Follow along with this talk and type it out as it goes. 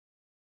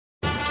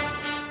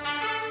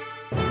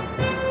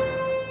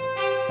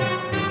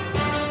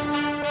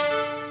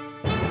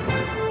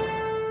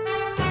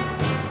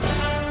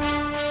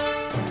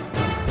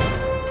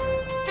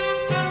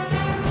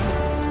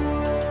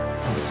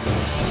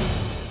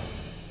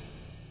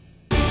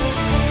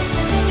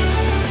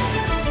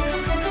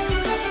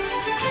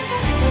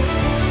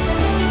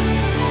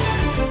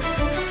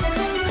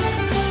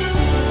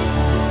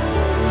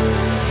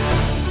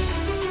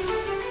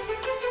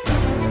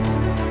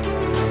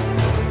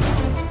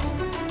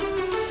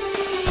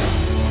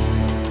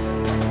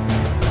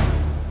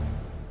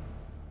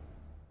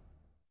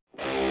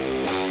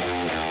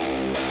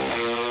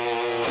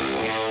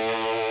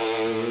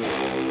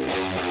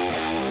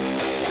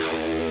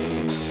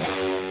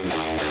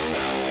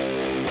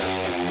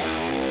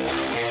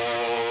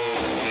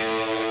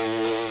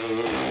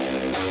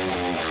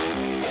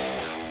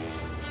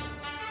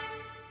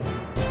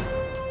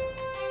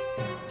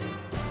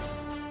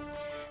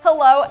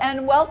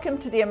and welcome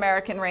to The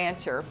American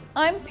Rancher.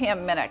 I'm Pam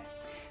Minnick.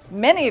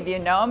 Many of you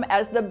know him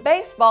as the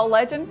baseball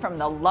legend from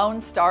the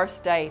Lone Star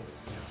State.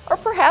 Or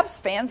perhaps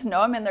fans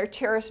know him in their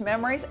cherished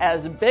memories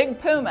as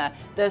Big Puma,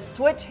 the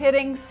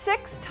switch-hitting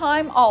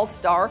six-time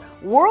All-Star,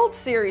 World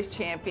Series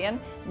champion,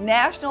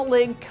 National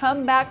League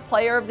Comeback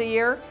Player of the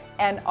Year,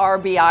 and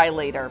RBI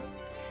leader.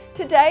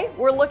 Today,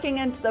 we're looking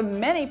into the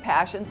many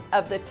passions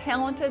of the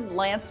talented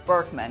Lance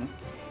Berkman.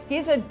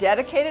 He's a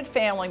dedicated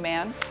family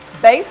man,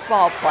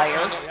 baseball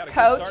player,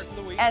 coach,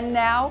 and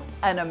now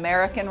an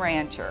American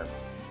rancher.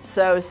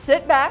 So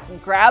sit back,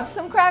 grab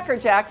some Cracker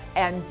Jacks,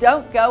 and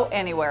don't go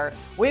anywhere.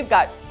 We've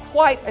got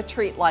quite a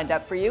treat lined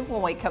up for you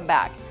when we come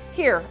back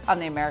here on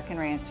The American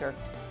Rancher.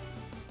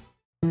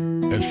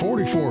 At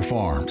 44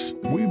 Farms,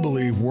 we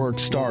believe work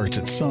starts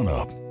at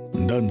sunup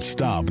and doesn't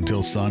stop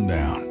until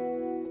sundown.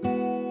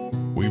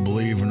 We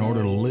believe in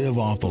order to live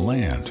off the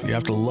land, you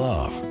have to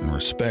love and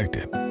respect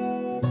it.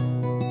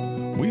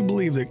 We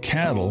believe that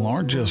cattle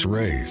aren't just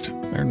raised,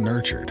 they're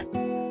nurtured.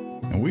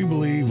 And we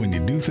believe when you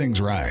do things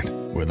right,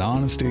 with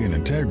honesty and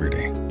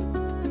integrity,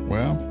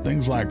 well,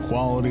 things like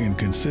quality and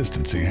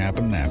consistency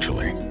happen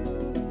naturally.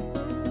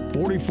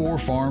 44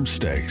 Farm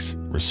Steaks,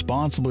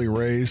 responsibly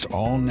raised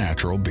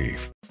all-natural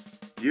beef.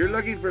 If you're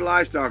looking for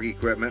livestock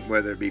equipment,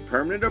 whether it be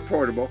permanent or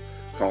portable,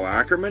 call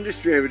Ackerman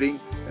Distributing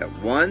at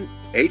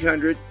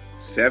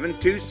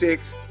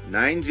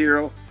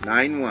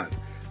 1-800-726-9091.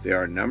 They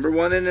are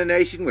 #1 in the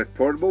nation with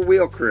portable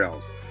wheel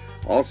krills.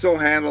 Also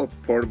handle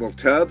portable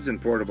tubs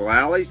and portable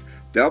alleys,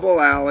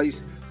 double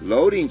alleys,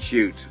 loading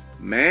chutes,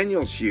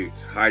 manual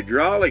chutes,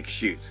 hydraulic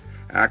chutes.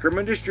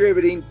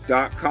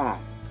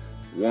 AckermanDistributing.com.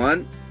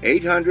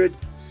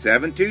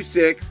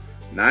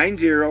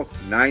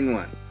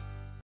 1-800-726-9091.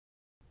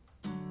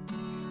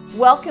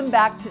 Welcome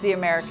back to The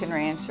American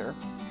Rancher.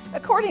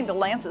 According to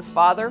Lance's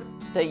father,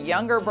 the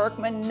younger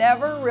Berkman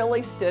never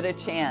really stood a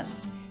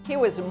chance. He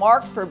was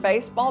marked for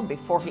baseball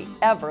before he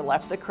ever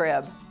left the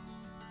crib.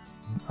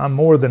 I'm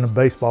more than a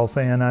baseball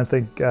fan. I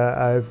think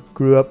I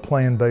grew up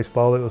playing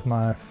baseball. It was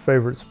my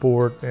favorite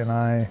sport, and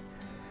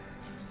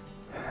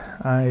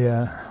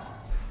I've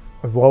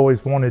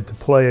always wanted to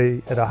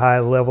play at a high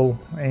level.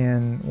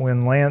 And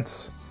when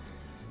Lance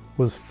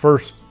was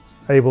first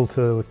able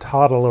to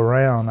toddle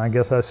around, I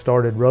guess I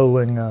started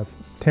rolling a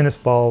tennis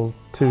ball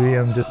to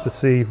him just to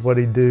see what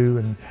he'd do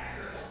and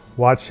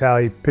watch how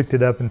he picked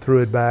it up and threw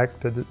it back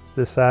to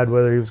decide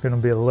whether he was going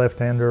to be a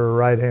left-hander or a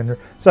right-hander.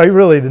 So he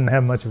really didn't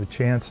have much of a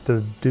chance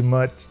to do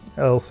much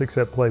else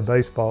except play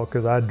baseball,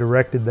 because I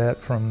directed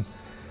that from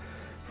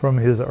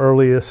his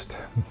earliest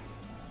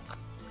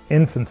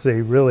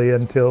infancy, really,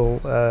 until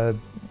now.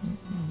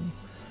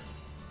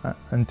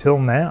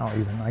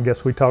 Even I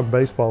guess we talk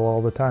baseball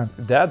all the time.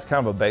 Dad's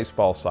kind of a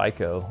baseball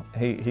psycho.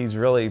 He's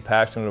really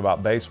passionate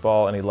about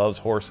baseball, and he loves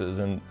horses,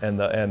 and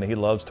he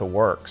loves to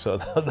work. So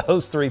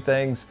those three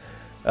things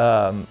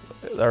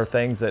are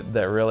things that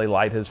really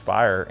light his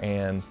fire.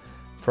 And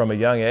from a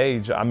young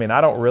age, I mean,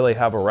 I don't really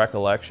have a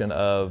recollection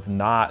of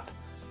not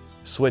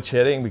switch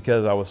hitting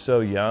because I was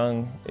so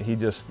young. He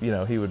just,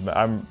 he would.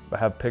 I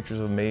have pictures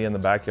of me in the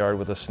backyard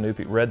with a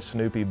red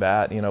Snoopy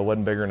bat.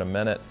 Wasn't bigger than a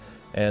minute,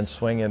 and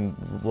swinging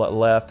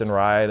left and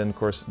right. And of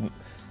course,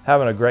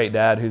 having a great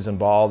dad who's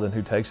involved and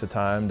who takes the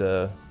time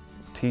to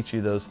teach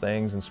you those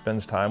things and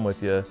spends time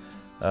with you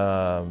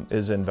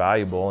is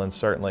invaluable. And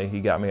certainly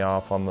he got me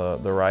off on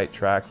the right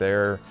track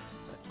there.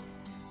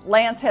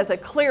 Lance has a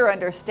clear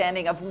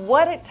understanding of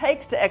what it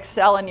takes to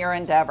excel in your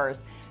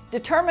endeavors.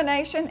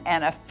 Determination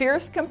and a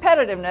fierce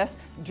competitiveness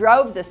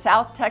drove the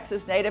South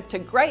Texas native to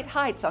great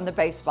heights on the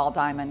baseball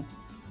diamond.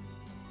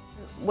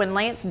 When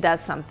Lance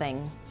does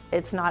something,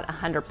 it's not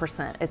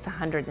 100%, it's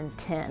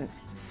 110.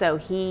 So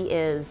he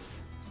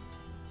is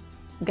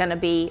gonna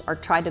be, or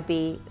try to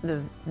be,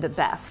 the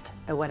best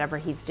at whatever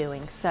he's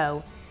doing.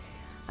 So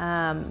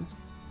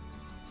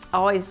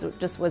always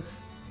just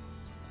was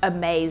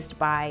amazed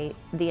by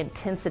the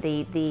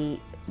intensity,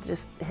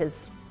 just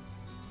his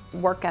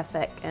work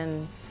ethic,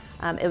 and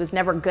it was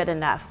never good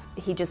enough.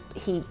 He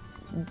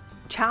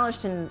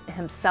challenged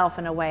himself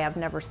in a way I've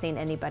never seen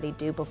anybody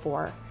do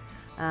before.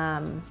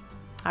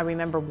 I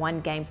remember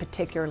one game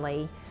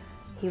particularly,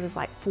 he was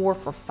like 4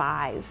 for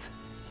 5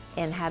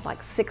 and had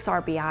like 6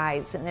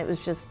 RBIs, and it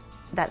was just,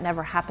 that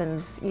never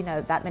happens,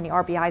 that many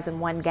RBIs in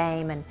one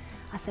game. And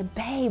I said,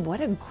 "Babe,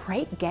 what a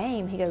great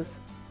game." He goes,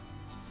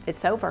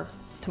 "It's over.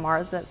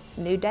 Tomorrow's a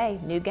new day,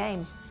 new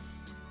game."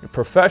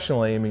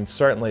 Professionally, I mean,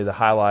 certainly the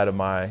highlight of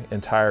my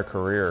entire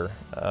career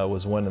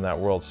was winning that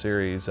World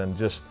Series, and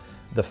just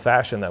the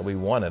fashion that we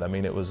won it. I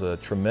mean, it was a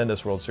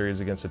tremendous World Series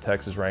against the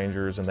Texas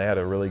Rangers, and they had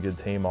a really good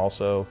team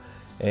also.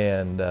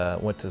 And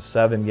went to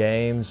 7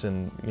 games,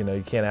 and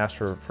you can't ask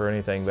for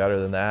anything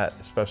better than that,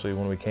 especially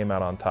when we came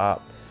out on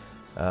top.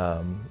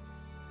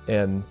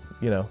 And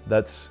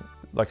that's,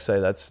 like I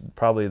say, that's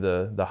probably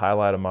the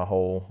highlight of my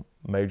whole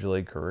major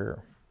league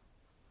career.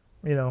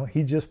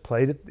 He just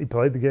played it. He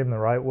played the game the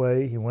right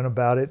way. He went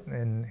about it,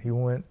 and he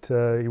worked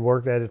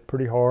at it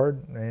pretty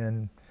hard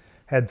and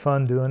had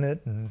fun doing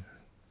it. And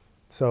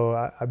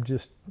So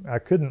I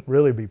couldn't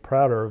really be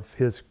prouder of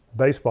his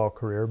baseball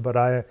career, but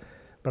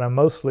I'm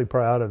mostly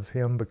proud of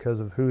him because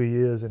of who he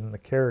is and the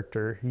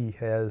character he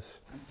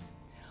has.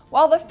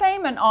 While the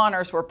fame and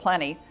honors were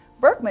plenty,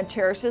 Berkman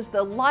cherishes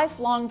the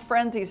lifelong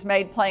friends he's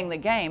made playing the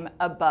game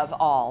above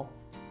all.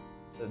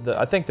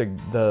 I think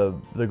the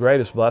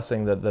greatest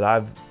blessing that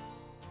I've,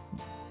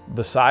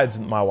 besides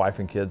my wife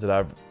and kids,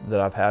 that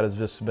I've had has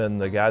just been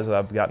the guys that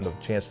I've gotten a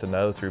chance to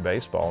know through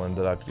baseball and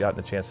that I've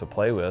gotten a chance to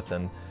play with.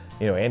 And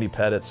you know, Andy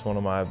Pettit's one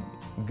of my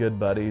good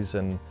buddies,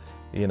 and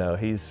you know,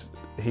 he's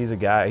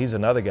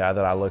another guy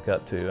that I look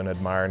up to and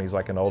admire, and he's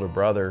like an older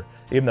brother,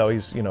 even though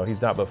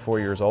he's not but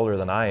 4 years older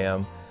than I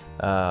am,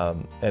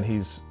 and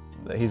he's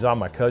on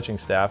my coaching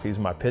staff. He's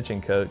my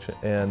pitching coach,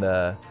 and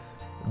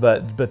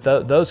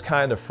those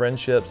kind of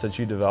friendships that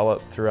you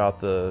develop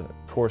throughout the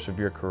course of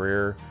your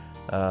career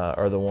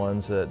are the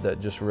ones that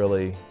just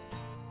really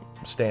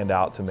stand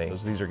out to me.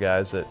 These are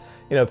guys that,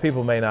 you know,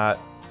 people may not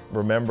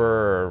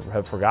remember or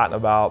have forgotten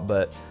about,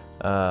 but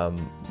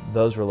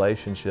those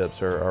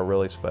relationships are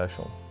really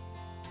special.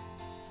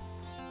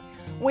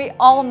 We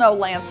all know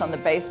Lance on the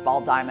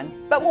baseball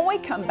diamond, but when we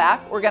come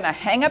back, we're going to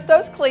hang up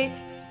those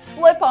cleats,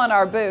 slip on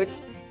our boots,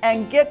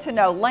 and get to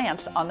know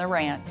Lance on the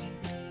ranch.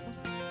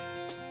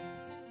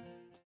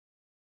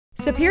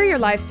 Superior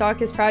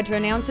Livestock is proud to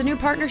announce a new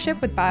partnership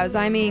with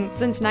Biozyme Inc.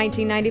 Since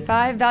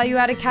 1995,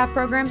 value-added calf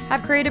programs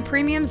have created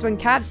premiums when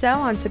calves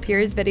sell on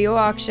Superior's video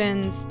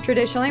auctions.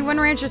 Traditionally, when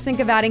ranchers think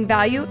of adding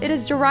value, it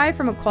is derived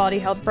from a quality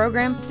health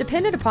program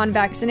dependent upon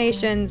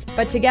vaccinations.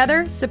 But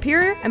together,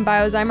 Superior and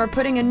Biozyme are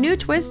putting a new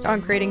twist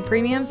on creating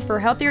premiums for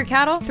healthier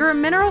cattle through a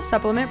mineral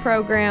supplement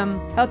program.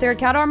 Healthier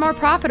cattle are more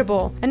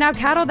profitable, and now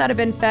cattle that have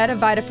been fed a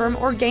VitaFirm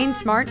or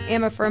GainSmart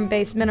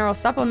Amifirm-based mineral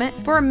supplement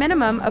for a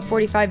minimum of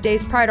 45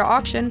 days prior to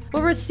auction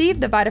will receive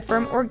the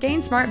VitaFirm or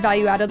GainSmart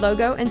value-added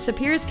logo in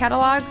Superior's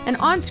catalogs and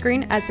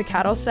on-screen as the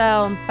cattle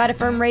sell.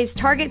 VitaFirm raised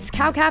targets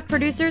cow-calf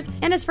producers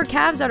and is for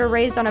calves that are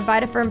raised on a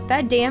VitaFirm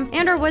fed dam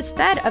and or was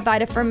fed a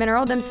VitaFirm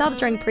mineral themselves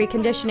during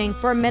preconditioning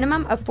for a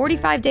minimum of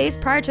 45 days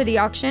prior to the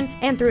auction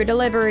and through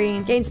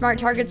delivery. GainSmart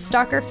targets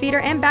stocker,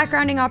 feeder, and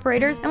backgrounding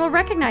operators and will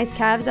recognize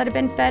calves that have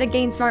been fed a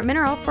GainSmart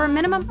mineral for a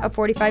minimum of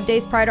 45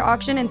 days prior to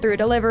auction and through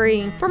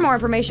delivery. For more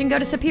information, go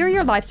to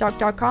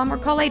superiorlivestock.com or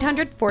call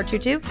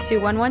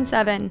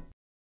 800-422-2117.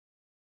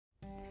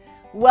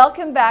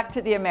 Welcome back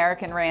to the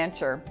American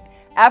Rancher.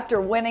 After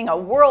winning a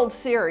World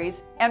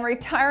Series and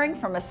retiring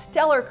from a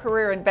stellar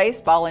career in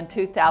baseball in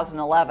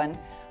 2011,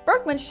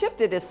 Berkman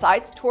shifted his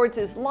sights towards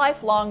his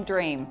lifelong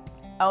dream,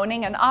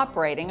 owning and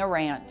operating a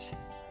ranch.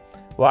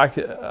 Well,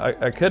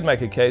 I could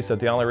make a case that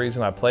the only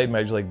reason I played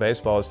Major League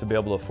Baseball is to be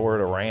able to afford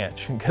a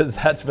ranch, because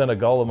that's been a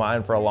goal of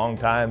mine for a long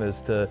time,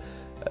 is to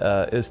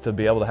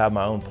be able to have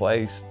my own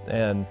place.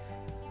 And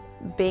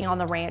being on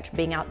the ranch,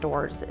 being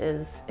outdoors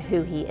is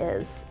who he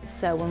is.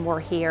 So when we're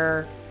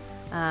here,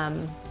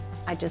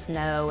 I just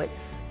know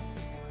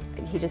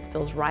he just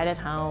feels right at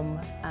home.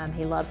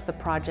 He loves the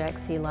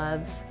projects. He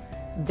loves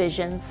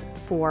visions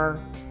for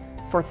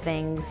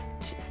things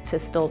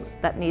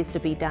that needs to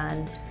be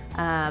done.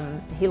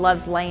 He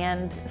loves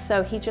land,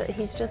 so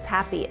he's just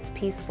happy. It's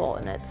peaceful,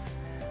 and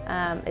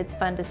it's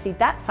fun to see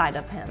that side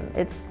of him.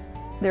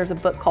 There's a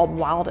book called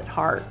Wild at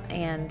Heart,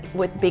 and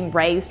with being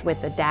raised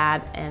with a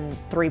dad and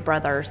 3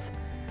 brothers,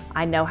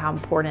 I know how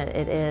important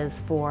it is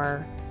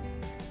for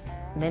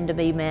men to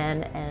be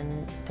men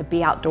and to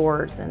be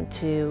outdoors and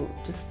to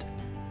just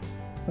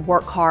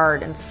work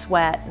hard and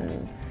sweat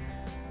and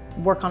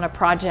work on a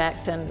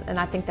project, and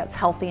I think that's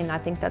healthy and I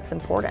think that's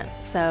important.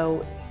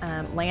 So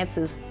Lance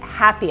is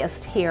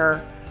happiest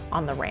here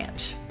on the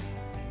ranch.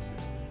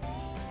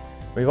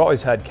 We've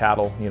always had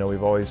cattle, you know,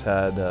 we've always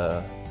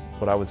had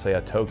what I would say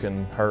a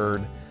token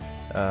herd,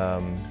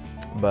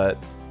 but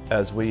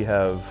as we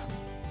have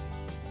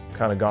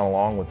kind of gone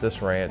along with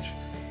this ranch,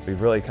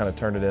 we've really kind of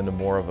turned it into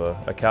more of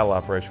a cattle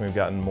operation. We've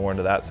gotten more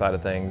into that side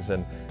of things,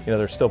 and you know,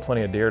 there's still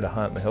plenty of deer to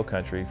hunt in the hill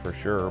country for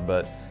sure,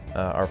 but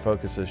our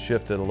focus has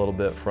shifted a little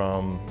bit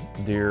from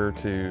deer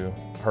to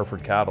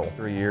Hereford cattle.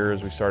 3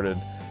 years we started,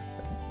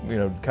 you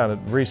know, kind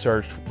of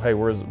researched, hey,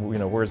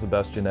 where's the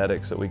best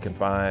genetics that we can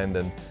find,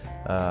 and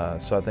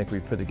so I think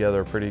we've put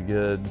together a pretty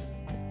good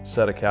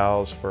set of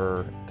cows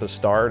to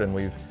start, and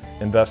we've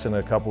invested in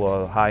a couple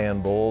of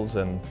high-end bulls,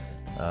 and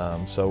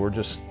so we're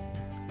just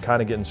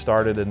kind of getting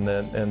started in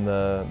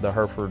the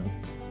Hereford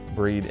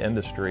breed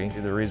industry.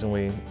 The reason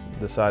we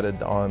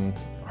decided on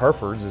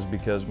Herefords is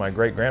because my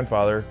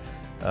great-grandfather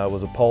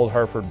was a polled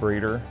Hereford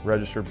breeder,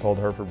 registered polled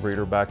Hereford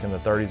breeder back in the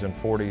 30s and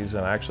 40s,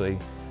 and actually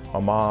my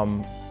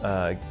mom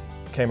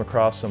came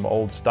across some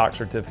old stock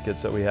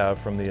certificates that we have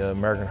from the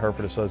American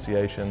Hereford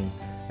Association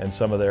and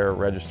some of their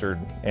registered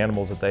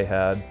animals that they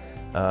had.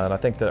 And I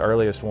think the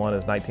earliest one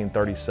is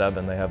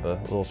 1937. They have a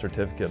little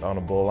certificate on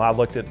a bull. I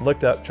looked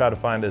up, tried to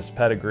find his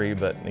pedigree,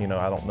 but you know,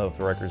 I don't know if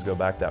the records go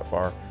back that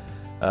far.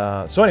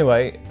 So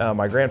anyway,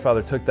 my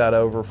grandfather took that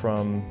over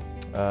from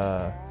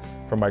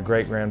my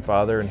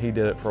great-grandfather, and he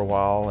did it for a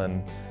while,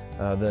 and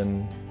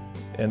then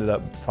ended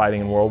up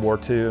fighting in World War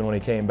II. And when he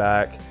came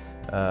back,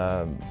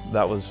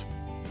 that was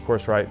of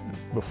course, right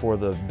before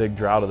the big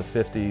drought of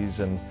the 50s,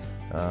 and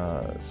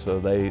so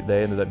they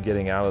ended up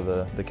getting out of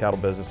the cattle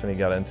business, and he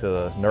got into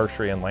the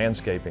nursery and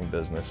landscaping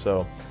business.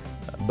 So,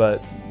 but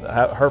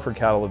Hereford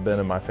cattle have been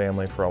in my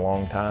family for a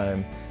long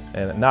time,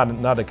 and not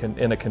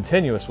in a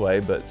continuous way,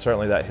 but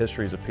certainly that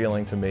history is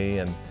appealing to me,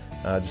 and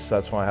just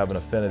that's why I have an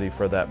affinity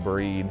for that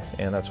breed,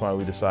 and that's why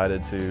we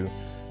decided to,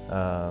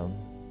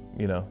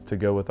 you know, to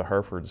go with the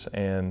Herefords,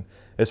 and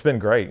it's been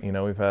great. You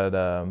know, we've had,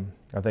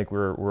 I think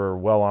we're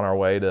well on our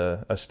way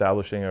to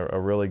establishing a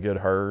really good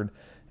herd,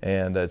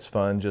 and it's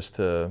fun just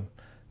to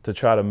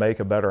try to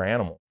make a better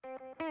animal.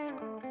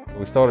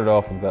 We started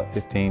off with about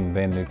 15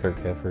 Van Newkirk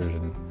heifers,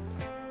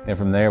 and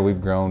from there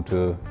we've grown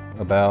to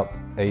about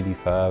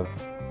 85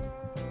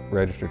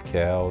 registered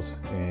cows,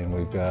 and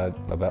we've got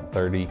about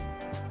 30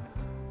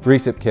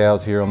 recip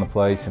cows here on the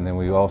place, and then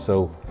we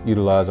also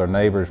utilize our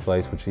neighbor's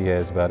place, which he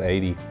has about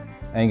 80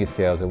 Angus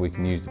cows that we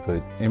can use to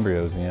put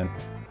embryos in.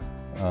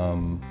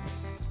 And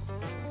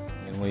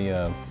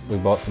we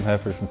bought some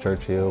heifers from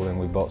Churchill, and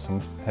we bought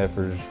some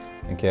heifers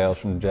and cows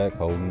from Jack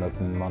Holden up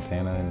in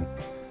Montana,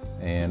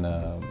 and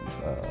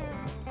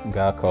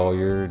Guy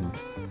Collier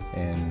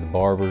and the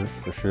Barbers,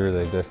 for sure.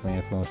 They've definitely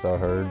influenced our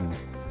herd, and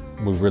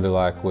we really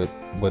like what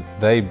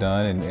they've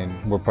done,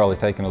 and we're probably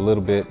taking a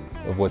little bit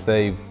of what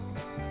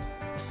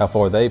how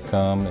far they've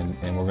come,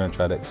 and we're going to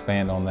try to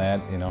expand on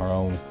that in our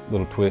own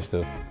little twist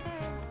of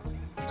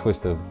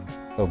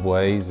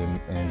ways,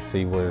 and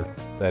see where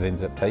that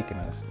ends up taking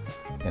us.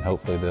 And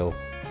hopefully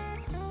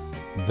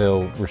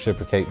they'll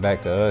reciprocate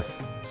back to us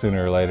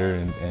sooner or later,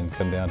 and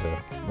come down to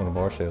one of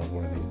our sales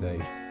one of these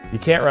days. You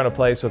can't run a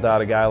place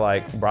without a guy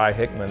like Bry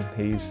Hickman.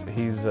 He's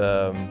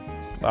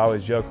I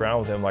always joke around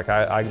with him, like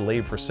I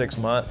leave for 6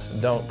 months,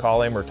 don't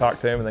call him or talk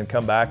to him, and then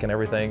come back and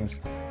everything's,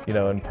 you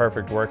know, in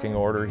perfect working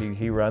order.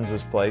 He runs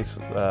this place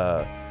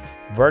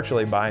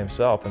virtually by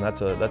himself, and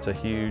that's a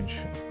huge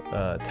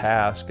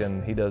task,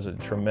 and he does a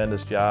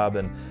tremendous job.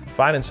 And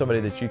finding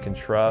somebody that you can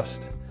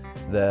trust,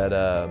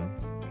 that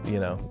you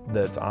know,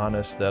 that's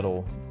honest,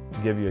 that'll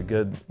give you a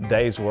good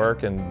day's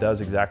work and does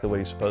exactly what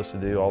he's supposed to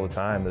do all the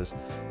time,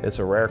 it's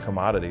a rare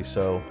commodity.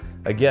 So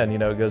again, you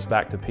know, it goes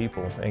back to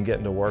people and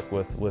getting to work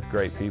with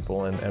great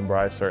people, and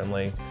Bry's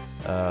certainly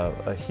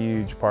a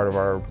huge part of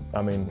our,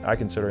 I mean, I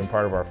consider him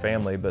part of our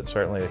family, but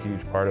certainly a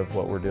huge part of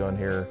what we're doing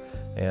here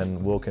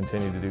and will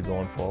continue to do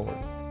going forward.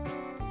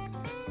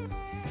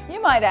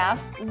 You might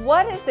ask,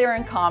 what is there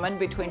in common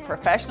between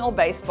professional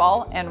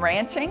baseball and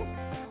ranching?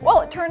 Well,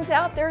 it turns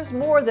out there's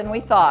more than we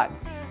thought.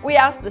 We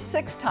asked the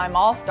 6-time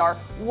All-Star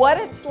what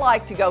it's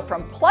like to go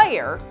from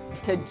player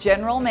to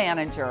general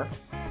manager.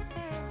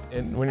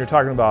 And when you're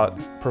talking about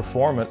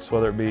performance,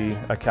 whether it be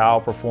a cow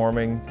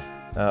performing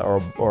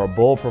or a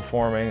bull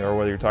performing, or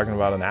whether you're talking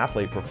about an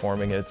athlete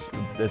performing, it's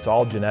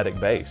all genetic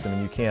based. I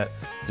mean, you can't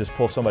just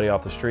pull somebody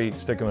off the street,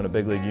 stick them in a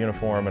big league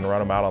uniform, and run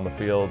them out on the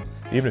field,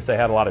 even if they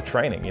had a lot of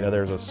training. You know,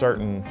 there's a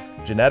certain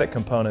genetic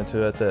component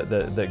to it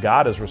that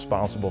God is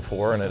responsible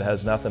for, and it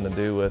has nothing to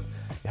do with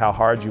how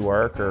hard you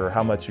work or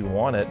how much you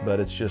want it, but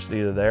it's just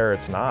either there or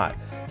it's not.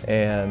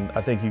 And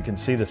I think you can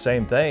see the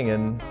same thing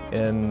in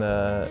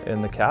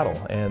the cattle.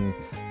 And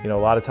you know, a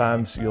lot of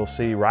times you'll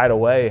see right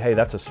away, hey,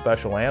 that's a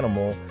special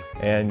animal,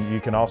 and you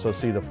can also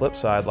see the flip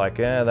side, like,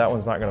 that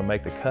one's not going to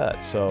make the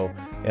cut. So,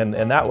 and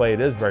that way it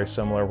is very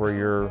similar,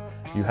 where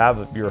you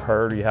have your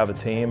herd, you have a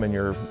team, and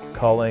you're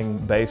culling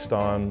based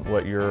on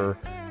what your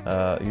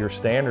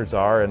standards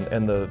are.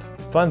 And the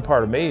fun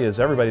part of me is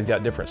everybody's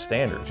got different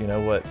standards. You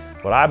know,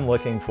 what I'm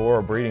looking for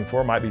or breeding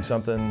for might be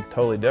something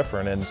totally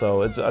different. And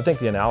so I think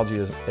the analogy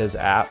is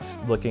apt,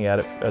 looking at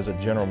it as a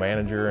general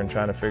manager and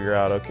trying to figure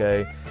out,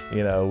 okay,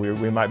 you know,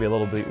 we might be a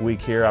little bit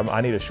weak here. I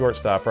need a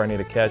shortstop, or I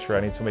need a catcher, I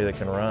need somebody that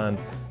can run,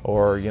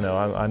 or, you know,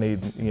 I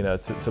need, you know,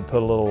 to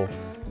put a little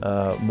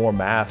more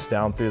mass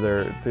down through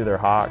their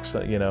hocks,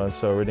 you know, and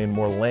so we need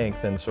more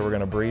length, and so we're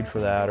going to breed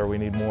for that, or we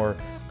need more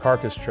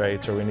carcass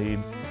traits, or we need,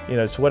 you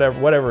know, it's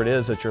whatever it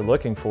is that you're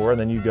looking for, and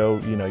then you go,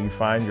 you know, you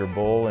find your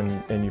bull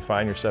and you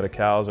find your set of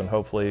cows, and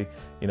hopefully,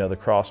 you know, the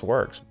cross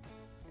works.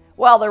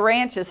 While the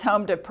ranch is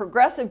home to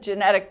progressive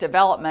genetic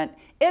development,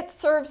 it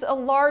serves a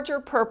larger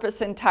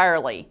purpose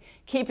entirely,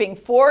 keeping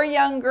 4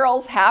 young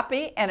girls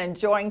happy and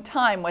enjoying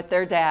time with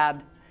their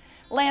dad.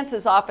 Lance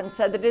has often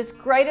said that his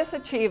greatest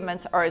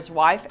achievements are his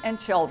wife and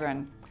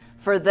children.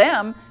 For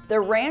them, the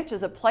ranch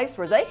is a place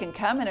where they can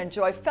come and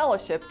enjoy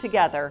fellowship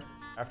together.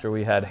 After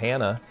we had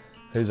Hannah,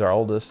 who's our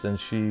oldest, and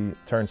she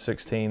turned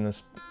 16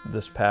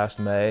 this past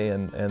May,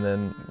 and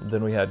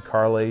then we had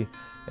Carly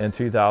in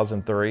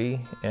 2003,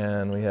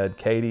 and we had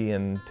Katie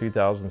in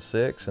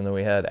 2006, and then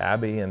we had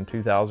Abby in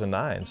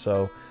 2009.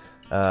 So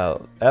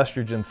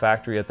estrogen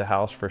factory at the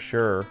house for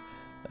sure,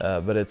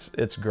 but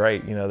it's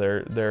great. You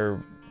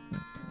know,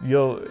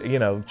 you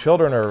know,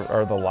 children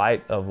are the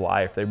light of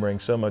life. They bring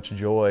so much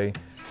joy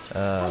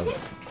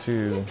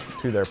to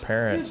their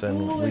parents,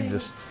 and we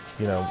just,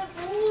 you know,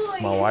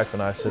 my wife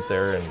and I sit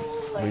there and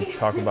we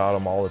talk about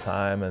them all the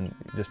time, and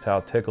just how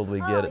tickled we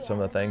get at some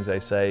of the things they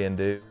say and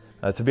do.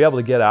 to be able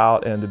to get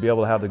out and to be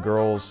able to have the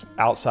girls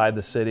outside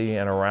the city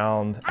and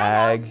around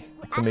ag,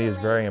 to me, is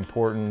very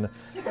important,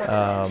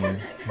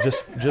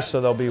 just so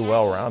they'll be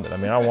well-rounded. I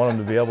mean, I want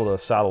them to be able to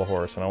saddle a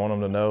horse, and I want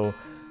them to know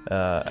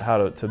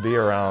how to be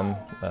around,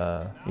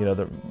 you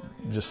know,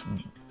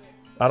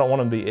 I don't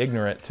want them to be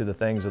ignorant to the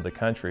things of the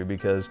country,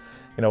 because,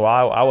 you know,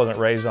 I wasn't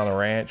raised on a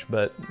ranch,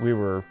 but we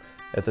were,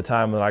 at the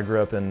time that I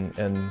grew up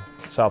in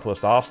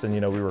Southwest Austin,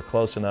 you know, we were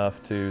close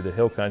enough to the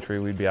hill country.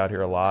 We'd be out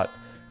here a lot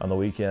on the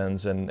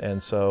weekends,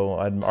 and so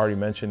I'd already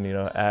mentioned, you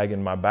know, ag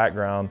in my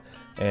background,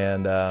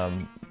 and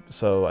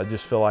so I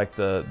just feel like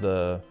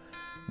the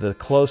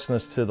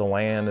closeness to the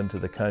land and to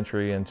the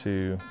country and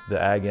to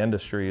the ag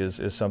industry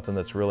is something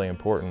that's really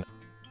important.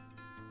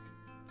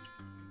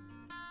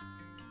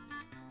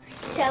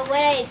 So what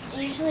I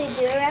usually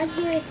do around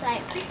here is,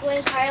 like,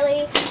 when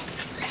Carly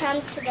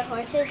comes to the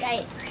horses,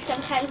 I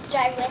sometimes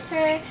drive with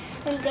her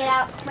and get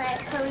out my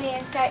pony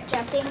and start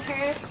jumping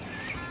her.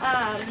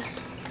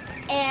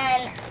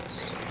 And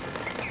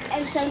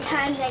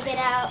sometimes I get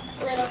out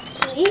little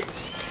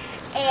sweets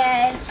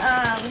and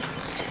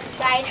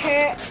ride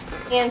her.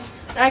 And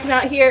when I come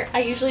out here,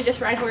 I usually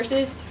just ride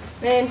horses.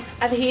 Then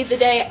at the heat of the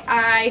day,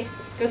 I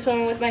go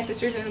swimming with my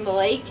sisters in the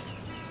lake.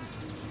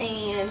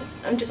 And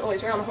I'm just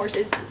always around the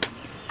horses.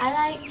 I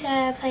like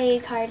to play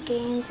card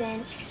games,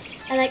 and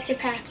I like to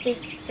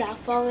practice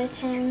softball with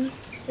him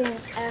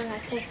since I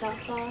play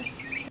softball.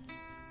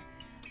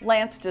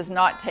 Lance does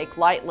not take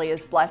lightly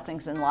his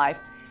blessings in life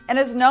and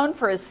is known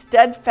for his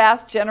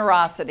steadfast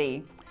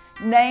generosity.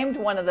 Named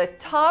one of the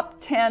top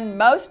 10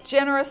 most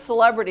generous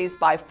celebrities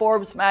by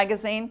Forbes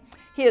magazine,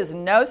 he is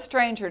no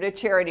stranger to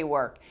charity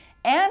work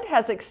and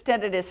has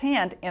extended his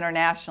hand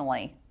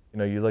internationally. You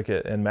know, you look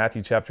at in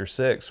Matthew chapter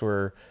 6,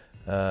 where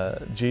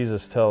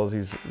Jesus tells,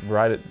 he's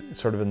right at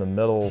sort of in the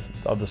middle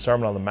of the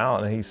Sermon on the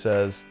Mount, and he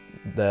says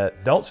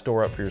that don't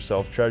store up for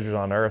yourselves treasures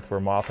on earth where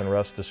moth and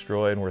rust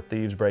destroy and where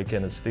thieves break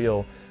in and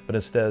steal, but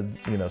instead,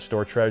 you know,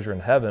 store treasure in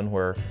heaven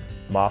where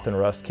moth and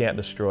rust can't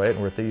destroy it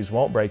and where thieves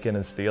won't break in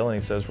and steal.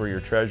 And he says where your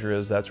treasure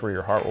is, that's where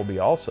your heart will be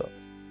also.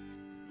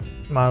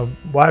 My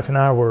wife and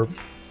I were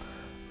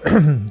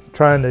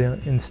trying to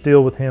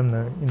instill with him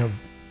the, you know,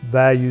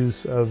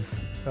 values of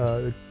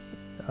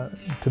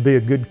to be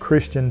a good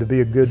Christian, to be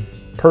a good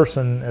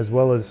person as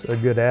well as a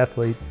good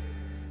athlete,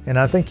 and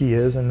I think he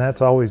is, and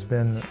that's always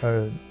been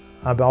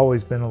I've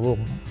always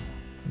been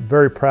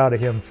very proud of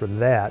him for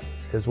that,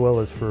 as well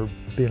as for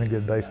being a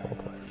good baseball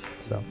player.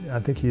 So I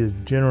think he is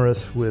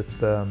generous with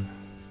the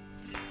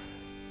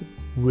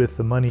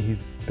money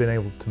he's been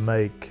able to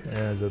make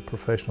as a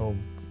professional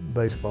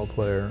baseball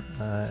player.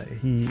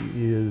 He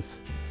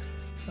is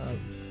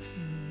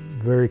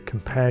very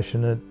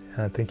compassionate.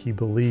 I think he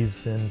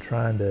believes in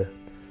trying to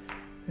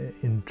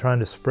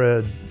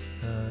spread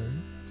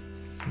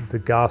the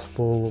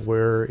gospel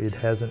where it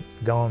hasn't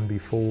gone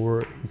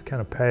before. He's kind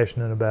of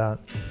passionate about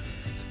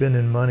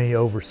spending money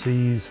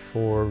overseas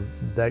for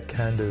that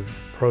kind of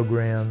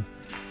program.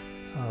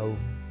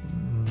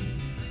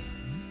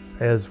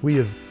 As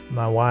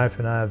my wife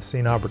and I have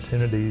seen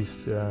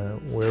opportunities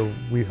where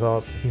we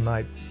thought he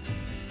might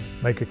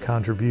make a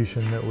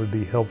contribution that would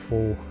be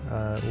helpful,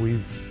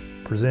 we've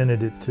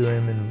presented it to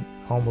him, and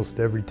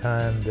almost every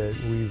time that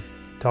we've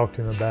talked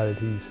to him about it,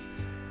 he's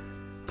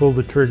pulled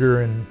the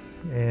trigger and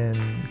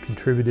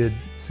contributed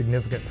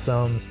significant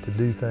sums to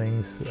do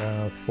things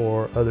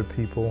for other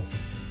people.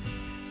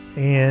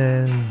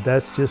 And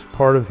that's just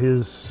part of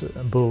his,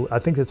 I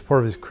think that's part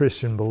of his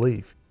Christian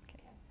belief.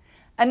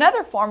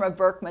 Another form of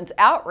Berkman's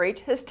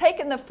outreach has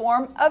taken the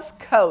form of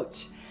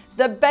coach.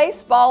 The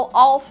baseball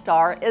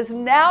all-star is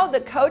now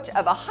the coach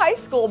of a high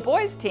school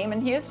boys team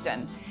in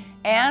Houston.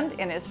 And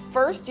in his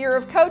first year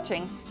of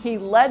coaching, he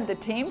led the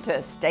team to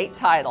a state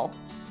title.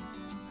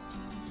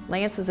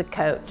 Lance is a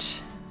coach.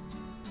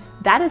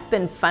 That has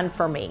been fun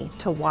for me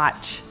to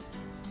watch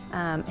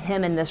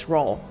him in this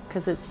role,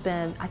 because it's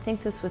been, I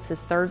think this was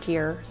his third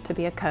year to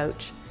be a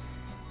coach,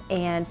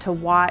 and to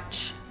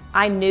watch,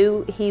 I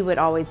knew he would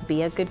always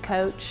be a good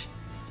coach,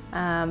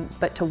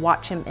 but to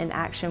watch him in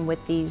action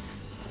with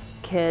these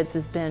kids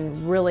has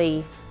been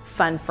really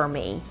fun for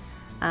me.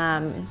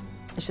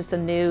 It's just a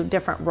new,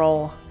 different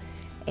role.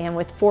 And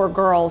with 4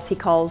 girls, he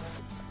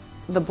calls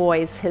the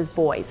boys his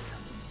boys.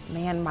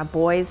 Man, my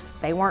boys,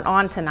 they weren't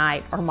on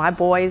tonight, or my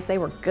boys, they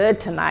were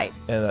good tonight.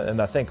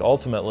 And I think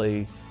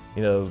ultimately,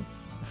 you know,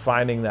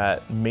 finding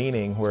that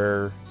meaning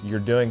where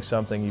you're doing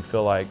something you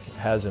feel like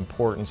has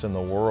importance in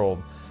the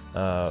world,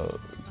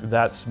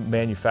 that's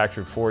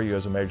manufactured for you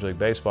as a Major League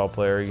Baseball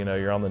player. You know,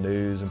 you're on the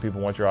news and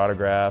people want your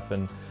autograph,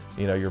 and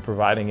you know, you're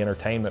providing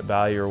entertainment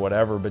value or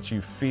whatever, but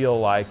you feel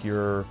like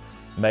you're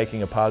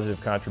making a positive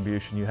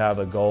contribution. You have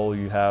a goal,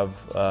 you have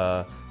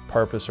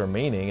purpose or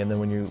meaning, and then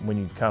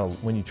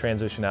when you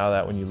transition out of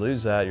that, when you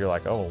lose that, you're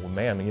like, oh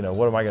man, you know,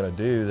 what am I going to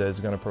do that is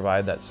going to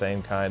provide that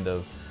same kind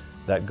of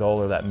that goal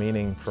or that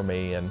meaning for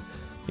me? And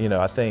you know,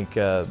 I think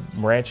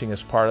ranching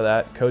is part of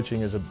that.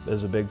 Coaching is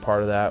a big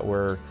part of that,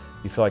 where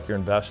you feel like you're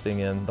investing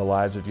in the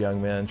lives of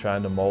young men,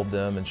 trying to mold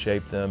them and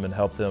shape them and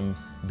help them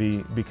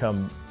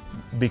become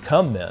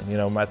become men. You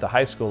know, at the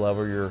high school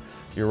level,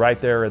 you're right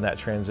there in that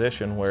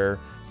transition where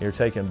you're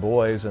taking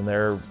boys, and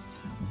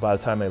by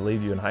the time they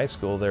leave you in high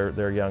school,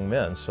 they're young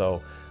men.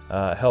 So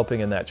helping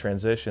in that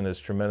transition is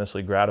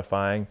tremendously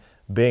gratifying.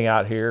 Being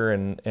out here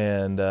and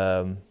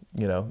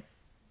you know,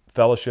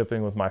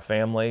 fellowshipping with my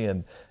family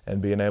and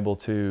being able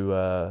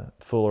to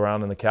fool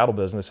around in the cattle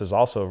business is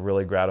also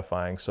really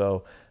gratifying.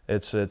 So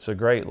it's a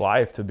great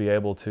life to be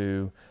able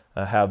to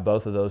have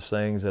both of those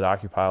things that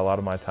occupy a lot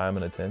of my time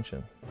and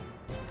attention.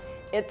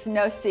 It's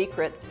no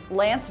secret,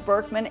 Lance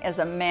Berkman is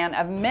a man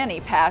of many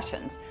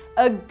passions,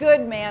 a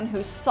good man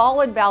whose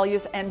solid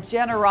values and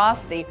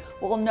generosity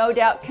will no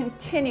doubt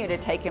continue to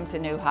take him to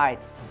new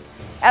heights.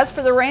 As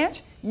for the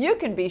ranch, you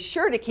can be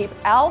sure to keep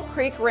Owl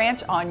Creek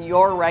Ranch on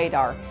your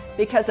radar,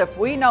 because if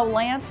we know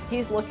Lance,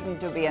 he's looking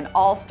to be an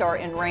all-star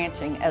in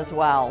ranching as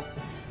well.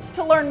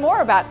 To learn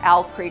more about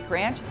Owl Creek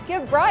Ranch,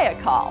 give Bri a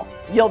call.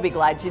 You'll be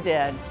glad you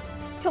did.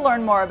 To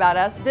learn more about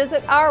us,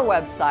 visit our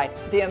website,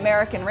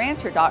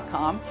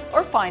 theamericanrancher.com,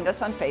 or find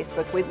us on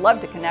Facebook. We'd love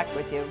to connect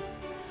with you.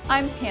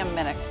 I'm Pam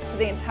Minnick for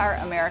the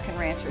entire American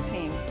Rancher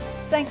team.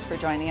 Thanks for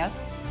joining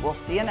us. We'll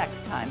see you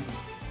next time.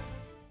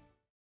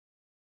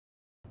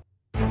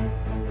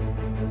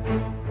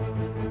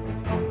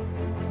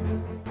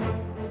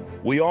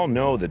 We all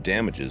know the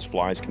damages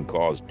flies can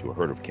cause to a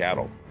herd of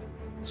cattle.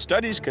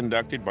 Studies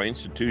conducted by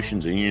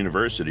institutions and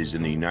universities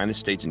in the United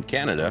States and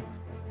Canada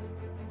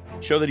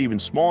show that even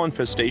small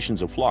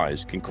infestations of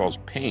flies can cause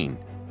pain,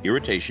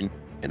 irritation,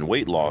 and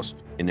weight loss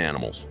in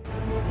animals.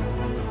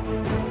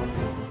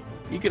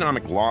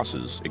 Economic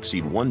losses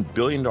exceed $1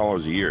 billion a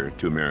year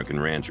to American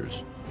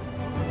ranchers.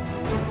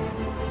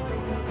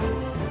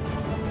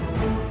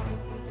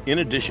 In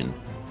addition,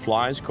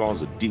 flies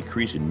cause a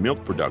decrease in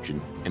milk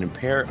production and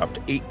impair up to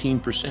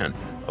 18%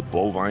 of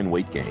bovine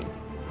weight gain.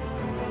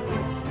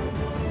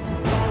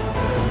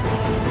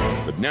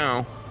 But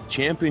now,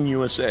 Champion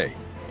USA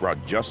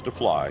brought Just a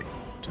Fly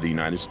to the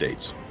United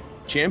States.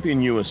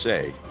 Champion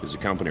USA is a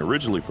company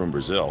originally from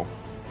Brazil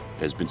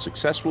that has been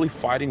successfully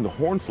fighting the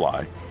horned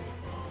fly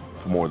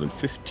for more than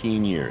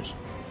 15 years.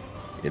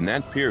 In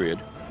that period,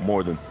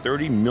 more than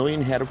 30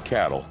 million head of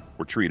cattle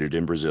were treated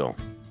in Brazil.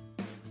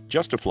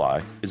 Just a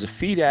Fly is a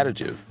feed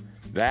additive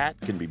that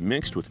can be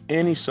mixed with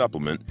any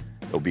supplement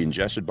that will be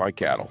ingested by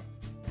cattle.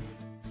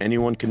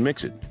 Anyone can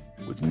mix it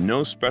with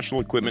no special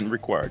equipment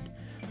required,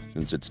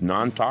 since it's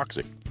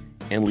non-toxic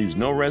and leaves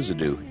no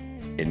residue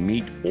in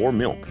meat or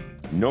milk.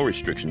 No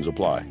restrictions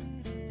apply.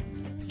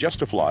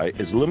 Just a Fly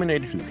is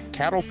eliminated through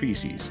cattle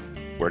feces,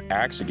 where it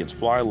acts against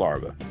fly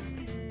larvae,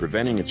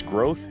 preventing its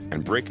growth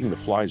and breaking the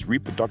fly's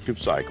reproductive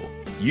cycle.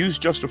 Use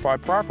Just a Fly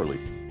properly,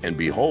 and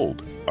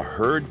behold, a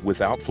herd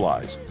without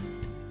flies.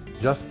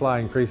 Just a Fly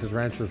increases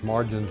ranchers'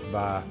 margins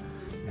by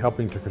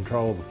helping to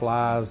control the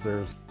flies.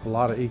 There's a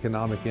lot of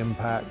economic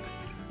impact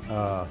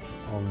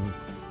on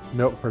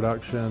milk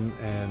production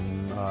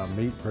and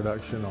meat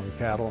production on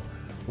cattle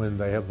when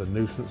they have the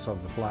nuisance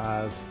of the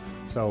flies.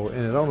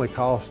 And it only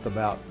costs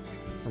about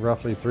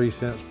roughly 3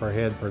 cents per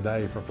head per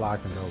day for fly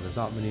control. There's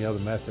not many other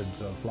methods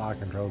of fly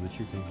control that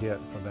you can get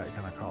for that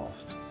kind of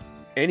cost.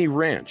 Any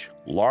ranch,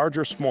 large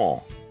or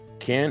small,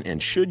 can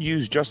and should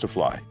use Just a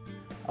Fly,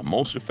 a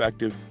most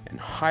effective and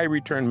high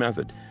return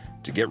method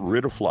to get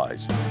rid of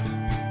flies.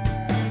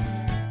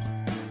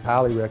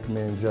 Highly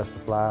recommend Just a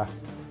Fly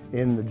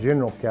in the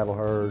general cattle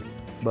herd,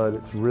 but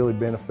it's really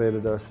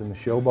benefited us in the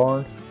show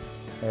barn.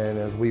 And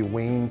as we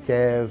wean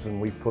calves and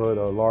we put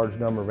a large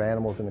number of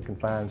animals in a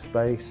confined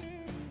space,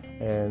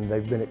 and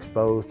they've been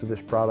exposed to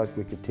this product,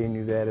 we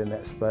continue that in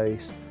that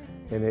space,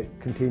 and it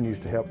continues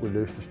to help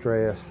reduce the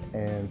stress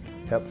and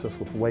helps us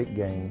with weight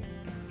gain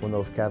when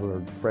those cattle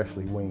are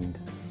freshly weaned.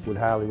 Would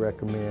highly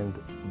recommend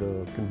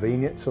the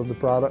convenience of the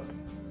product.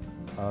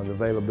 The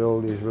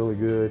availability is really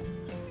good.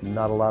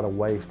 Not a lot of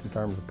waste in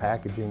terms of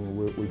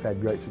packaging. We've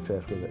had great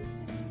success with it.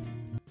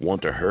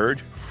 Want a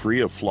herd free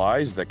of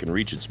flies that can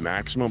reach its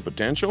maximum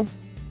potential?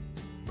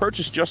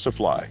 Purchase Just a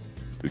Fly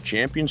through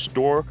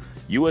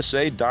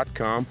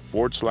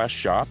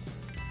championstoreiusa.com/shop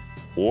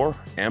or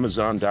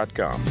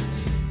amazon.com.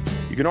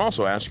 You can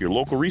also ask your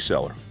local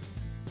reseller.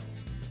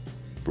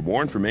 For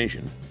more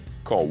information,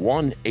 call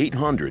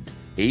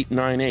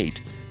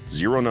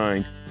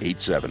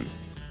 1-800-898-0987.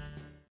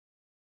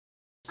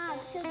 So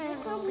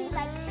this one we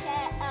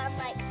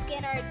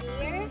skin our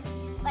deer,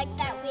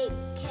 that we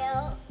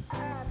kill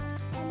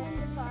in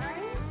the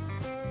barn.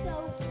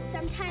 So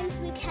sometimes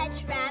we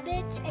catch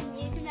rabbits and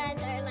use them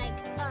as our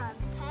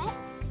pets.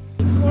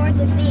 It's more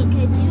than me,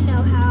 because you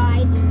know how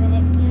I do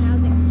it. And I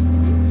was like,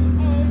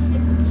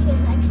 and she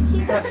was like,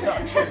 That's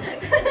not true.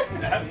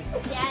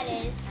 yeah,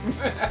 it is.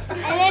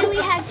 And then we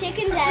have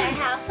chickens at our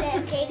house,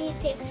 and Katie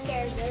takes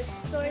care of those,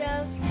 sort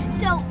of.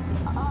 So